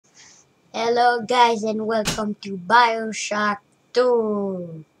Hello guys and welcome to Bioshock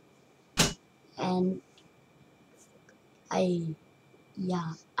 2. And I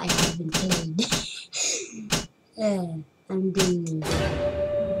haven't played. I'm doing it.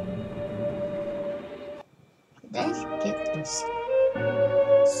 Should I skip this?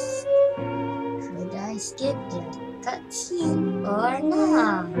 Should I skip the cutscene or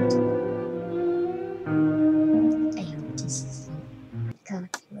not? I hope this is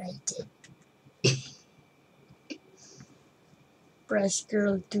copyrighted. Press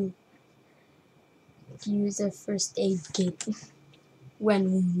girl to use a first aid kit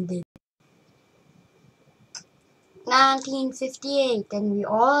when wounded. 1958, and we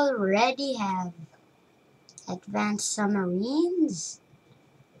already have advanced submarines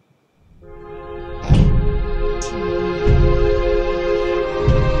and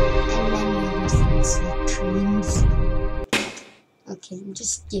many other things like trains. Okay, I'm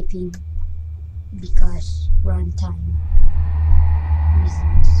just skipping because runtime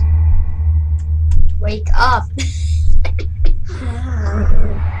reasons. Wake up!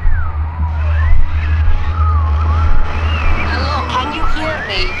 Hello, can you hear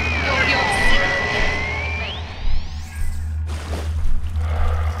me?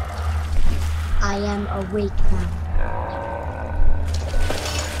 I am awake now.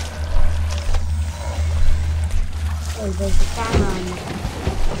 Oh, there's a camera on my head.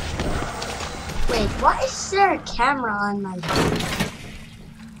 Wait, why is there a camera on my head?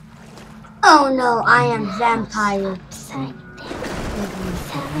 Oh no, I am vampire.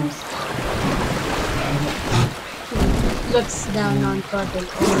 Looks down on Gordon.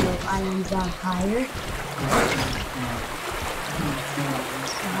 Oh no, I am vampire.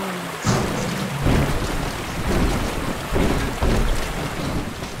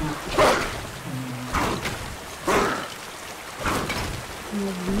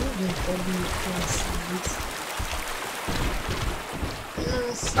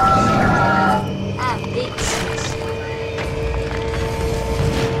 Big six.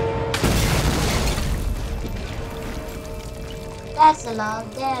 That's a lot of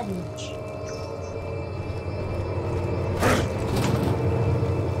damage.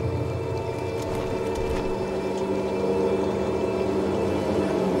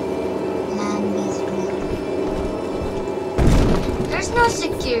 Land is good. There's no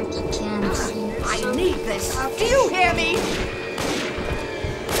security cams here. I need this. Do you hear me?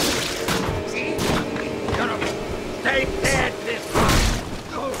 Stay dead this time.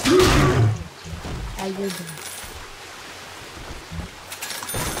 How you doing?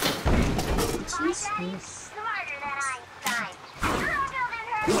 What is this? Smarter than Einstein. Stronger than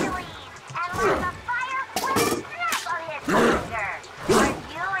Hercules. And with a fire with a snap on his finger. Are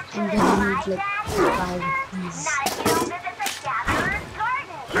you as I'm good gonna as need my like daddy, 5 of these. Not if you don't visit the gatherer's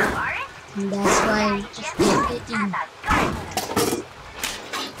garden, you aren't? And that's why I just kept it in.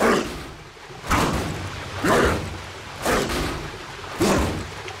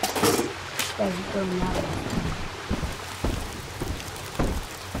 There we go now.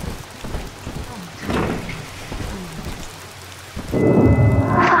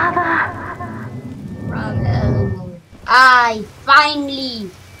 From Eleanor. I finally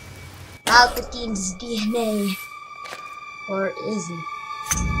Palpatine's DNA. Or is it?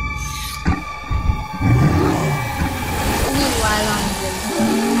 Meanwhile on the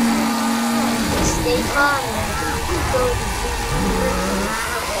stay on. Go to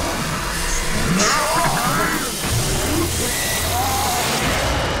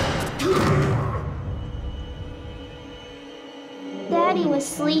Daddy was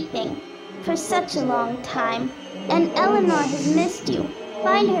sleeping for such a long time, and Eleanor has missed you.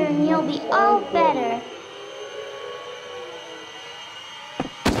 Find her and you'll be all better.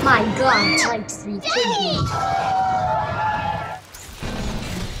 My God, type 3 Daddy!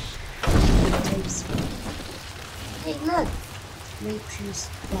 Hey, look! Nature's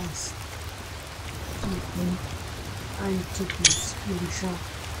best. People. I'm taking a screenshot.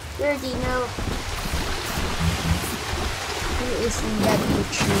 You already know who is in that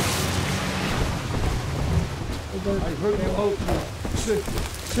picture. I heard you open. Say.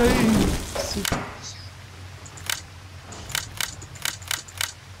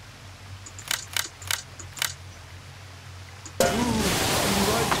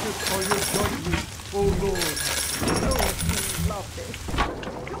 Righteous are your judgments, O Lord.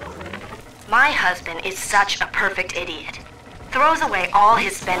 My husband is such a perfect idiot. Throws away all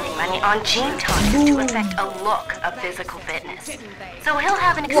his spending money on gene tonics to affect a look of physical fitness. So he'll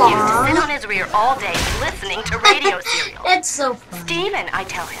have an excuse to sit on his rear all day listening to radio serials. That's so fun. Steven, I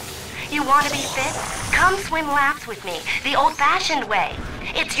tell him, you want to be fit? Come swim laps with me, the old-fashioned way.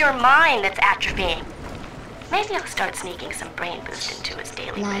 It's your mind that's atrophying. Maybe I'll start sneaking some brain boost into his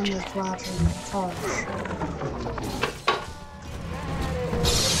daily Line regimen. with water and torch.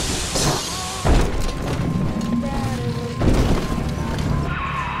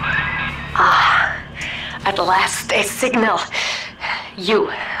 At last, a signal. You,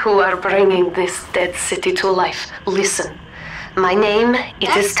 who are bringing this dead city to life, listen. My name,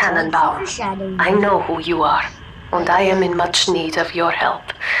 it is Tannenbaum. Foreshadowing. I know who you are, and I am in much need of your help.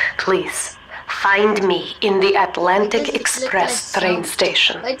 Please, find me in the Atlantic Why does it look Express like train some-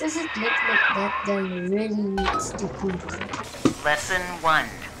 station. Why does it look like that guy really needs to poop? Lesson 1,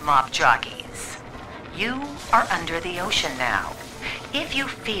 Mop Jockeys. You are under the ocean now. If you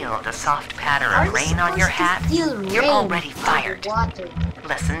feel the soft patter Are of you rain on your supposed to hat, feel you're rain already on the fired. water?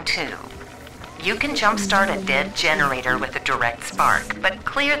 Lesson 2. You can jumpstart a dead generator with a direct spark, but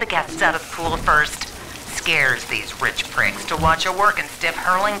clear the guests out of the pool first. Scares these rich pricks to watch a working stiff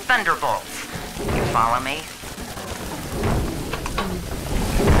hurling thunderbolts. You follow me?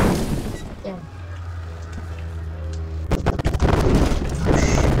 Yeah.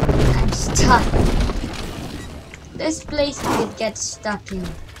 I'm stuck. This place we could get stuck in.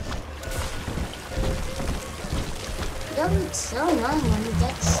 That looks so annoying when you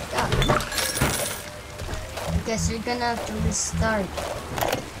get stuck. Guess you're gonna have to restart.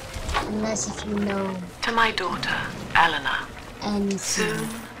 Unless if you know To my daughter, Eleanor, anything. soon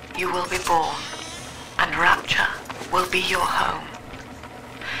you will be born, and Rapture will be your home.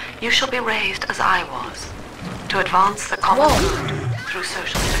 You shall be raised as I was, to advance the common Whoa. good through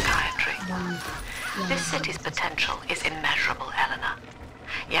social psychiatry. Yeah. This city's potential is immeasurable, Eleanor.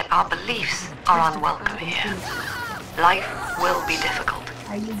 Yet our beliefs are unwelcome here. Life will be difficult,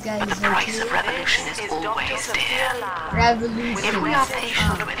 Are you guys but the price of okay? revolution is always dear. Revolution. If we are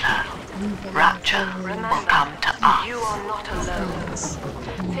patient with her, Rapture will come to us. You are not alone.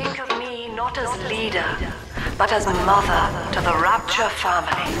 Think of me not as leader, but as mother to the Rapture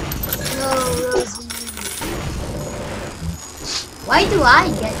family. No, Rosie. Why do I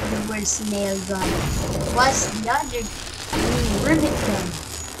get the worst nail gun? What's the other rivet gun?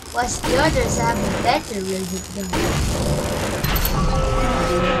 What's the others have a better rivet gun?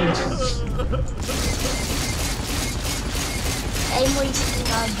 I'm wasting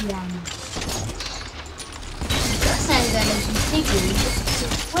all the ammo. Because I'm gonna configure the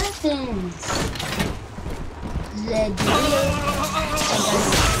weapons.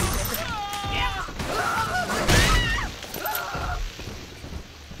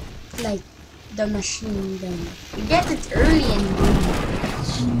 Like the machine gun. You get it early in the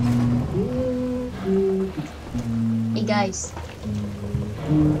game. Hey guys.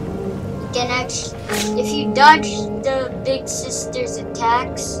 You can actually, if you dodge the big sister's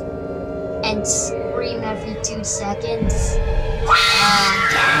attacks and scream every 2 seconds,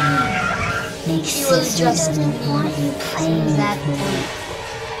 she will just leave that point.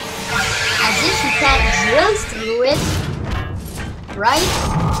 As if you can't drill through it, right?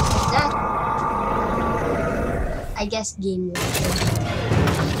 That, I guess game over.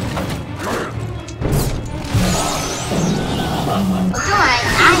 Okay,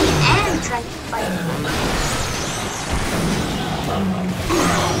 I am trying to fight him.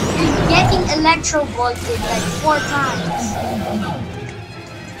 You're getting electro-volted like 4 times.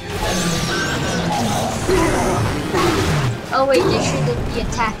 Oh wait, they shouldn't be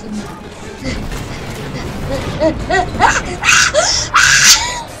attacking me.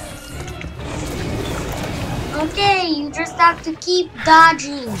 Okay, you just have to keep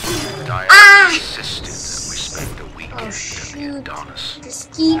dodging. Oh shoot.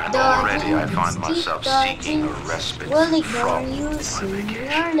 Just keep dodging. Already I find Just keep myself dodging. seeking a respite We'll ignore from you my sooner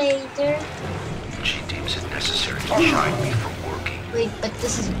vacation. or later. She deems it necessary to chide me for working. Wait, but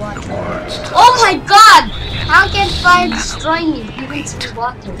this is water. Words to Oh my god! How can fire destroy me even through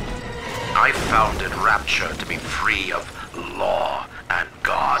water? I found in Rapture to be free of law and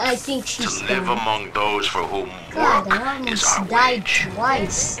God. I think she's to live done. among those for whom God, work I is almost our died wage.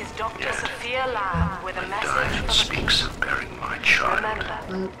 twice. Yet, when Diane speaks of bearing my child,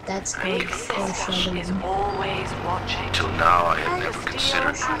 Well, that's great foreshadowing. always watching. till now I had never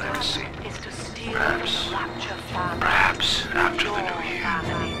considered my legacy. Perhaps after the new year. I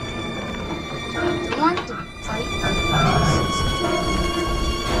want to fight our sister.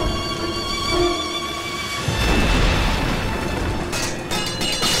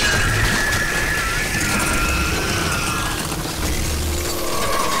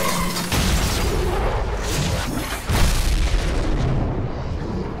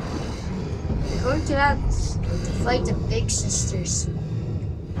 We're going to have to fight the big sister soon.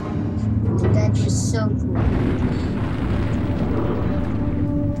 That was so cool.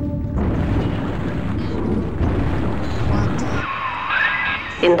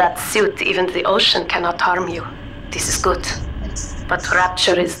 In that suit, even the ocean cannot harm you. This is good. But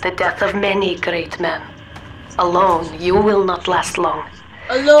rapture is the death of many great men. Alone, you will not last long.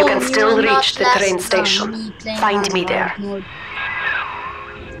 Alone, You can still will reach not the last train long. station. Me playing Find on me hard there. mode.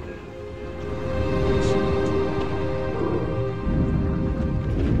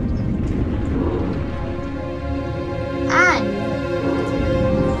 And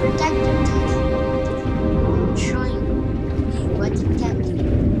protector touch. Showing me what it can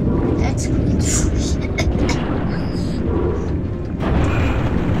do. That's good.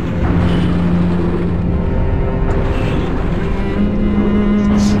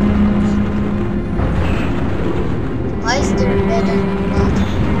 Why is there red on the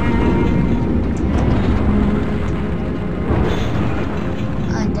bottom?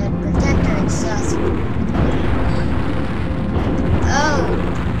 On that protector exhaust.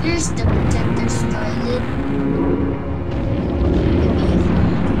 Oh, here's the protector's toilet.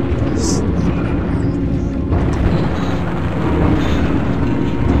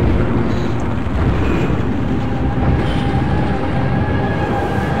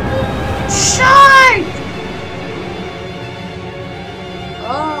 Shark!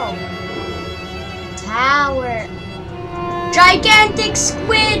 Oh, tower. Gigantic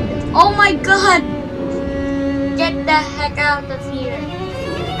squid! Oh my god! Get the heck out of here.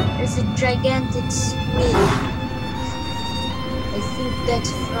 There's a gigantic squid. I think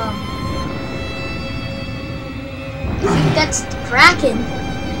that's from... I think that's the Kraken.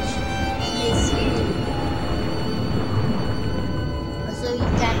 Yes. Also, you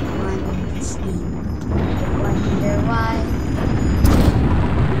can't run in this game. I wonder why.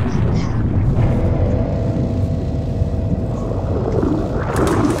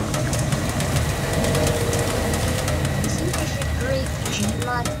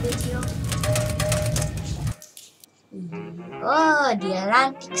 Video. Oh, the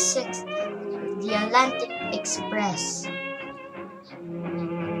Atlantic Express.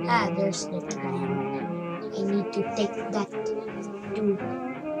 Ah, there's the train. I need to take that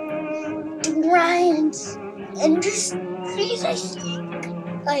to Ryan's and just please, I think.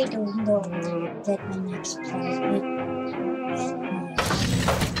 I don't know. Get my next place.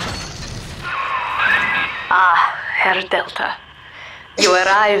 Ah, Herr Delta. You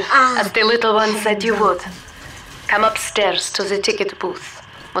arrive as the little one said you would. Come upstairs to the ticket booth,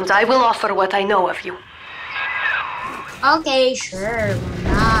 and I will offer what I know of you. Okay, sure.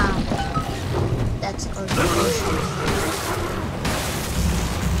 Nah. That's okay.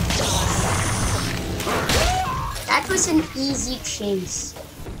 That was an easy chase.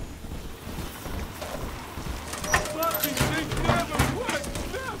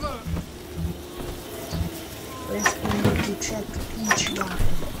 First, we need to check each weapon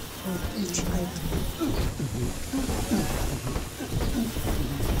or each item.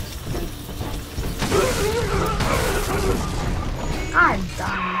 I'm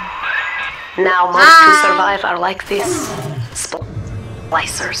done. Now most who survive are like this.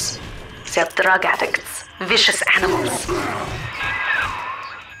 Splicers. They're drug addicts. Vicious animals.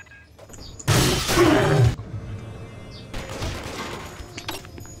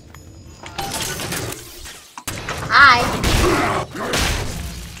 Hi.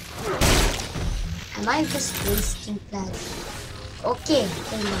 Am I just wasting plasma? Okay,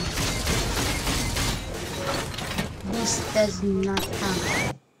 hang on. This does not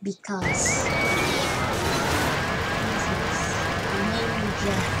count because maybe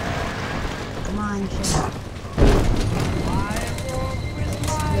Jeff. Come on, Jeff.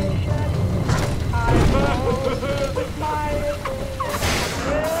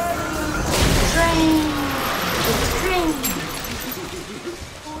 Train! It's train!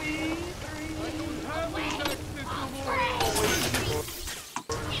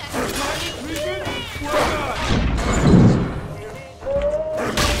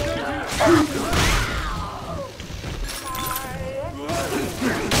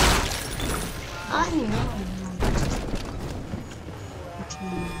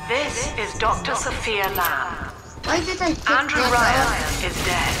 This is Dr. Sophia Lamb. Why did I pick Andrew that Ryan up? is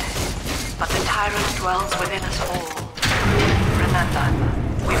dead, but the tyrant dwells within us all. Remember,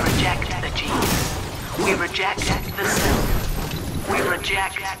 we reject the genes. We reject the self. We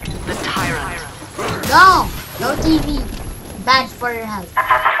reject the tyrant. No! No TV. Bad for your health.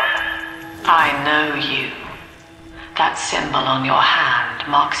 I know you. That symbol on your hand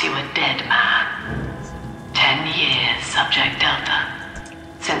marks you a dead man. 10 years, Subject Delta,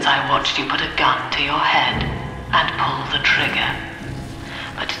 since I watched you put a gun to your head and pull the trigger.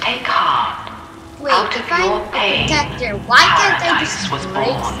 But take heart. Wait, Out if of I'm your a pain, protector, why can't I paradise just was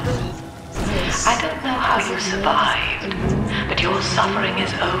break born. through this? I don't know how you survived, but your suffering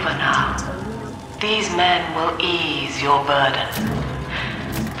is over now. These men will ease your burden.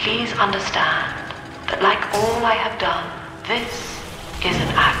 Please understand that like all I have done, this is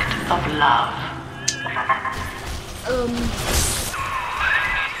an act of love.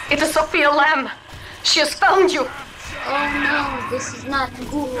 It is Sophia Lamb. She has found you. Oh no, this is not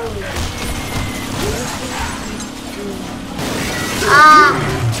good. Ah!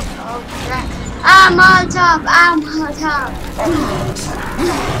 Oh crap. I'm on top! I'm on top!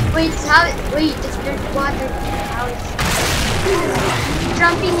 Wait, if there's water, how is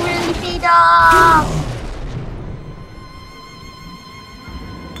jumping really paid off!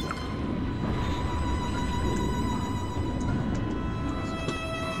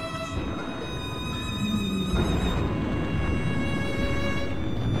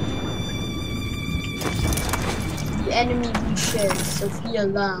 The enemy we share, Sophia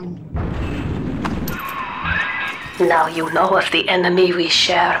Lamb. Now you know of the enemy we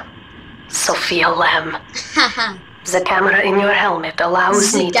share, Sophia Lamb. The camera in your helmet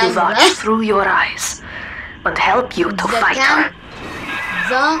allows me to watch through your eyes and help you to fight her.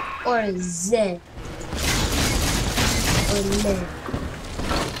 The or Z? Or le?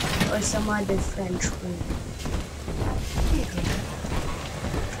 Or some other French word?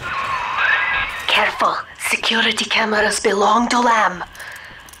 Careful, security cameras belong to Lamb.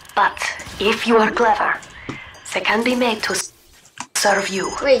 But if you are clever, they can be made to serve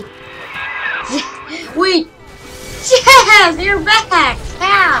you. Wait. Wait. Yes, you're back.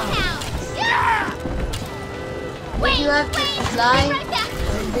 How? Did you have to fly?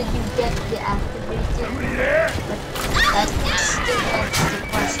 Or did you get deactivated? But that still begs the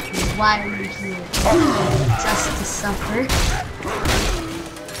question. Why are you here? Just to suffer?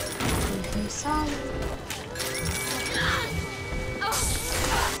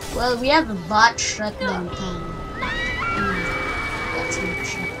 Well, we have a bot shutdown time. That's not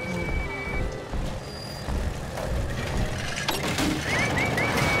shutdown.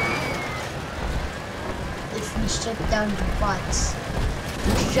 If we shut down the bots,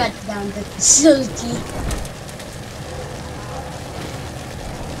 we shut down the facility.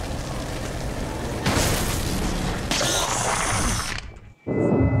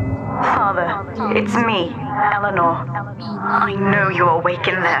 Father, it's me, Eleanor. I know you're awake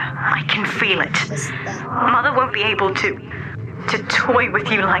in there. I can feel it. Mother won't be able to toy with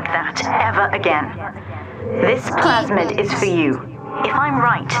you like that ever again. This plasmid is for you. If I'm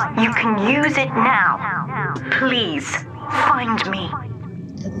right, you can use it now. Please, find me.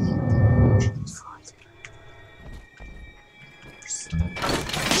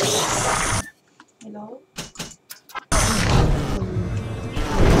 Hello?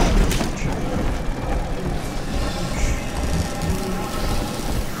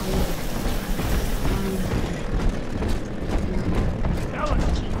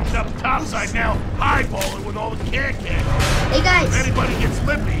 Up topside now, eyeballing with all the can. Hey guys! If anybody gets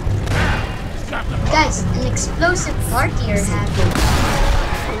lippy, Guys, an explosive party are having.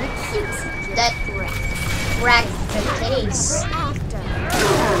 That cracked the case.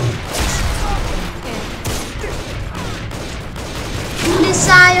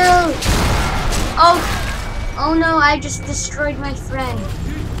 Missile! Oh no, I just destroyed my friend.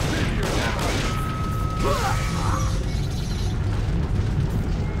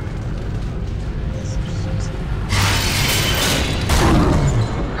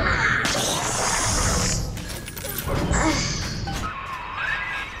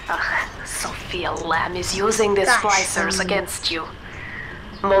 Sophia Lamb is using the splicers against you.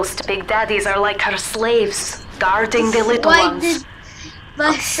 Most big daddies are like her slaves, guarding the little ones. Did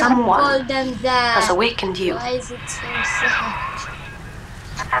Bioshock someone call them that? has awakened you. Why is it so sad?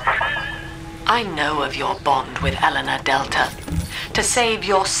 I know of your bond with Eleanor Delta. To save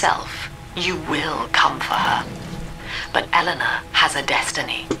yourself, you will come for her. But Eleanor has a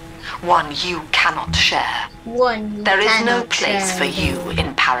destiny, one you cannot share. There is no place for you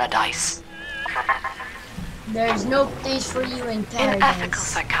in paradise. There is no place for you in paradise. In ethical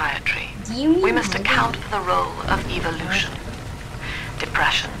psychiatry, Do you mean we must account for the role of evolution.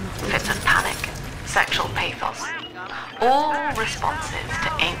 Depression, fits of panic, sexual pathos, all responses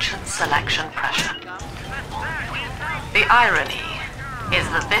to ancient selection pressure. The irony is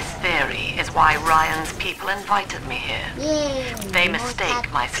that this theory is why Ryan's people invited me here. Yay, They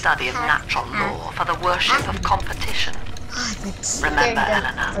mistake my study of natural law for the worship of competition. Remember,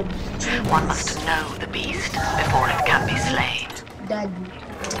 Eleanor, one must know the beast before it can be slain.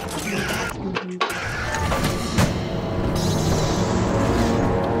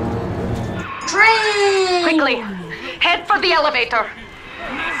 Train! Quickly, head for the elevator.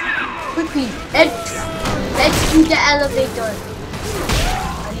 Quickly, let's do the elevator.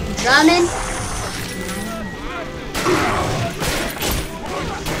 Are you drowning?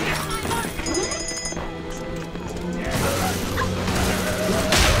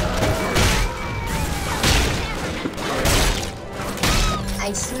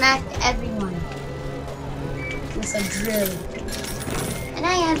 I smacked everyone with a drill. And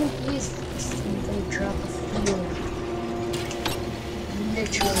I haven't used a single drop of fuel.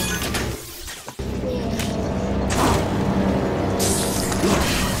 Literally.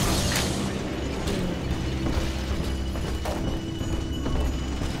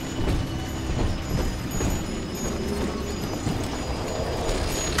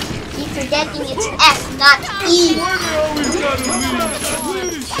 Keep forgetting it's F, not E.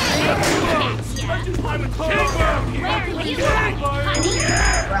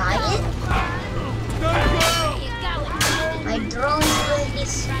 Brian? My drones will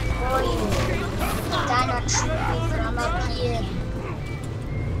destroy you. Cannot shoot me from up here.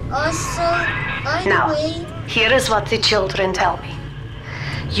 Also, by the way, here is what the children tell me.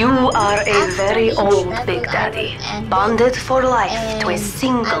 You are a very old Big Daddy, bonded for life to a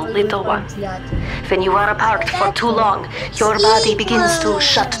single little one. When you are apart for too long, your body begins to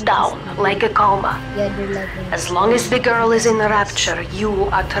shut down like a coma. As long as the girl is in the rapture, you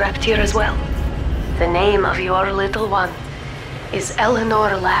are trapped here as well. The name of your little one is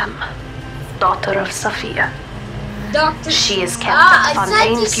Eleanor Lamb, daughter of Sophia. She is kept at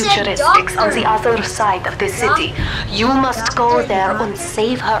Fontaine Futuristics on the other side of the city. You must go there and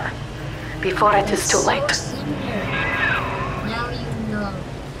save her before it is too late. Now you know.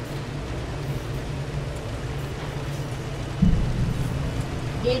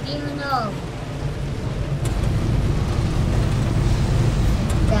 Did you know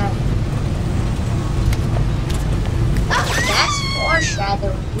that? That's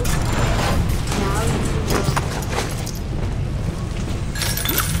foreshadowing. Now you know.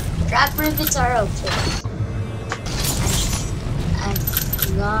 Trap rivets are okay.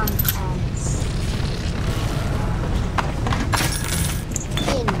 As long as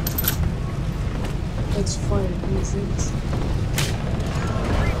it's for reasons.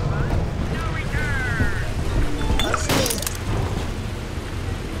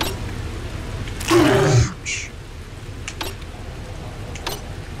 Ouch.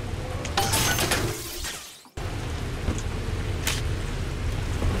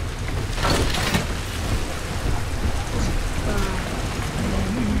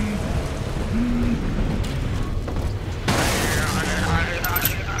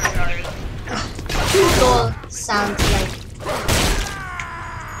 Sounds like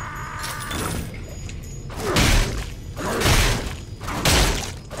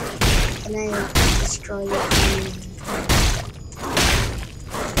can I destroy your enemy?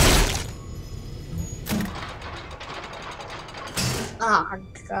 Oh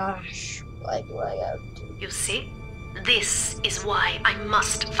gosh, why do I have to? You see? This is why I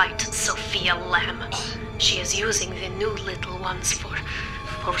must fight Sophia Lamb. She is using the new little ones for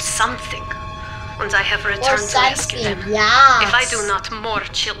something. And I have returned to rescue them. Yes. If I do not, more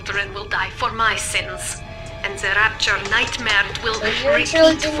children will die for my sins. And the rapture nightmare will your repeat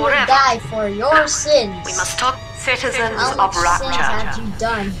children will forever. die for your sins. We must talk. Citizens How of much sins have Rapture. you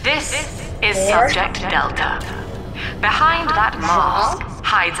done? This is Four? Subject Delta. Behind that mask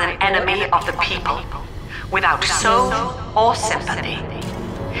hides an enemy of the people, without soul or sympathy.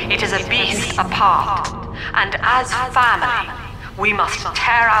 It is a beast apart, and as family, we must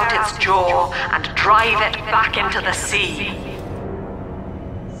tear out its jaw and drive it back into the sea.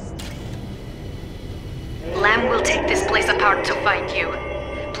 Lamb will take this place apart to find you.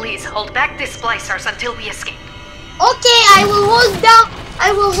 Please hold back the splicers until we escape. Okay, I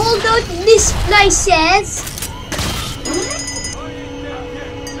will hold out this license.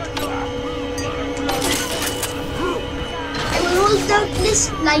 I will hold out this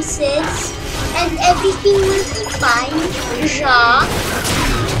license. And everything will be fine, ja.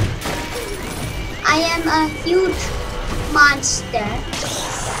 I am a huge monster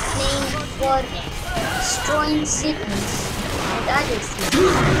named for destroying cities and other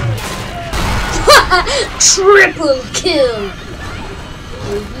things. Triple kill!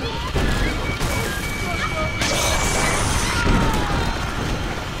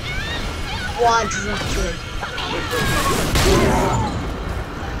 Quadra kill.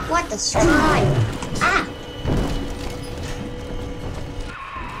 What a strike! Ah!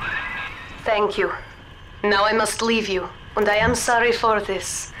 Thank you. Now I must leave you, and I am sorry for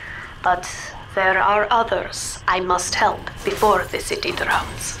this. But there are others I must help before the city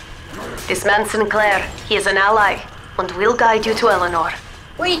drowns. This man Sinclair, he is an ally, and will guide you to Eleanor.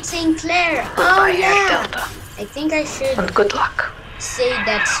 Wait, St. Clair. Goodbye, Oh Air yeah. Delta. I think I should And good luck. say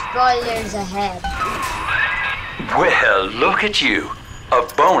that spoilers ahead. Well, look at you. A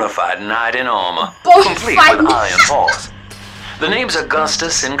bona fide knight in armor, Bona complete fide with iron horse. The name's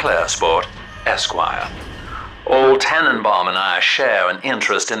Augustus Sinclair Sport, Esquire. Old Tannenbaum and I share an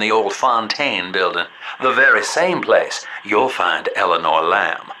interest in the old Fontaine building, the very same place you'll find Eleanor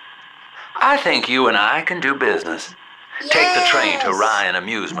Lamb. I think you and I can do business. Yes. Take the train to Ryan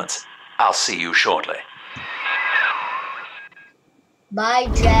Amusements. I'll see you shortly. Bye,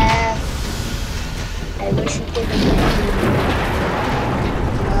 Jeff. I wish you could have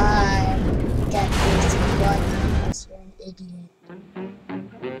bye. Got this one. You're an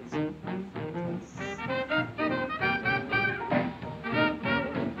idiot.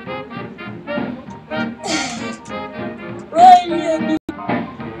 Ryan.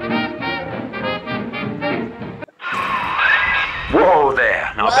 Whoa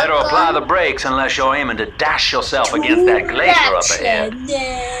there. Now better apply the brakes unless you're aiming to dash yourself against that glacier up ahead.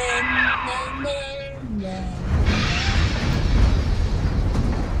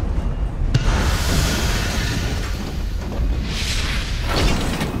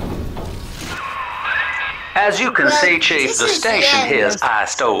 As you can see, Chief, the station here is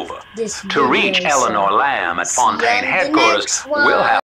iced over. To reach Eleanor Lamb at Fontaine headquarters, we'll have